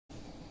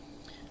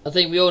I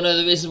think we all know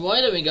the reason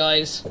why, don't we,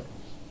 guys?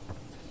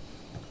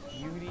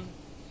 Beauty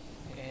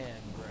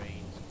and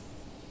brains.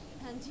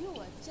 And you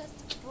are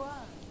just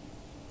brawn.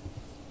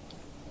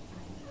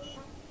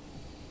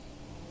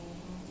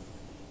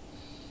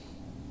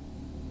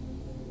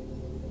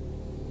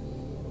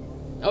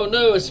 Oh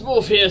no, it's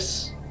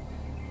Morpheus!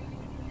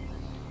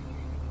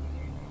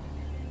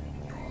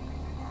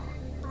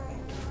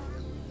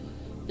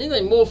 I think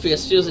like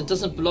Morpheus feels it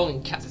doesn't belong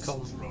in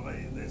Capcom.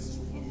 Destroy this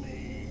for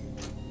me.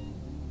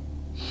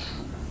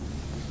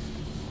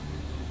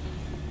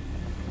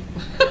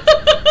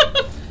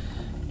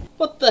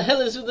 What the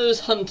hell is with those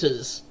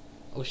hunters?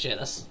 Oh shit,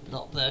 that's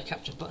not the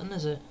capture button,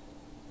 is it?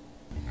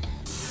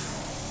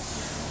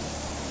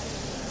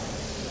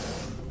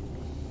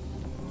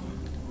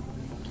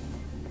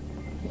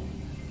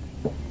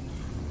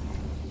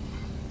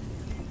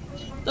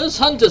 Those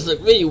hunters look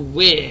really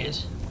weird.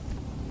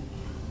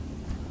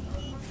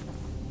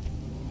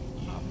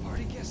 Our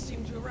party guests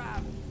seem to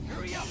arrive.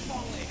 Hurry up,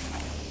 Wally.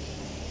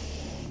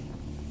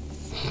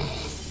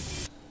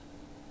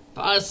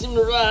 I seem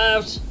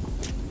arrived.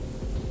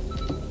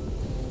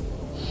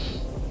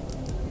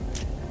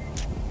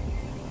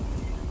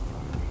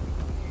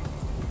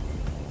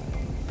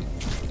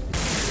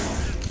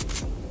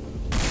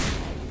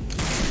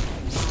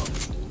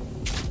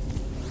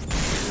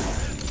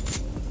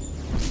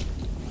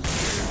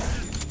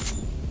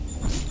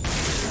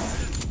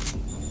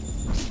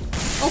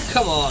 Oh,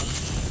 come on.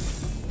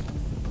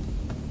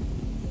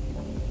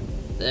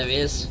 There he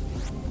is.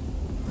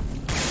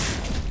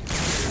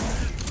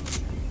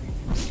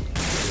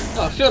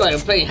 Oh, I feel like I'm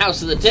playing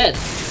House of the Dead.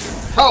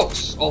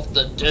 House of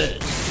the Dead.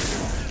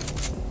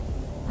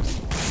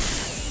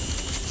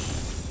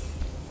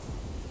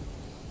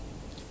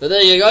 But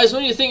there you go, guys. What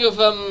do you think of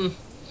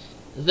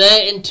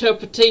their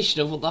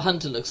interpretation of what the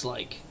hunter looks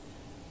like?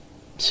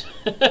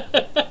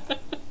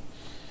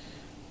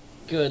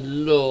 Good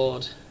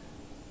lord.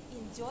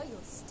 Enjoy your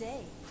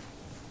stay.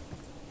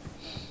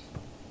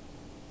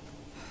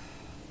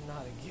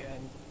 Not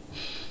again.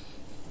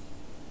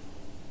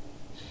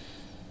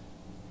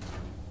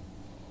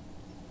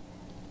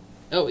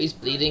 Oh, he's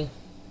bleeding.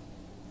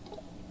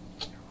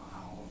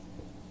 I'll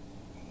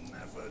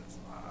never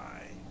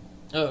try.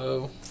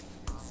 Uh-oh.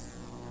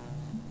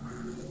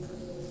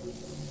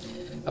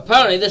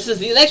 Apparently this is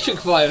the electric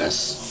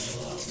virus.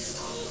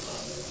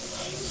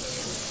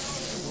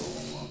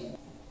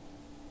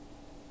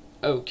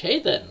 Okay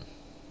then.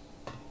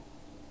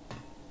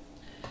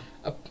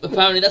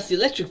 Apparently that's the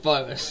electric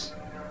virus.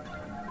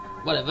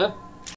 Whatever.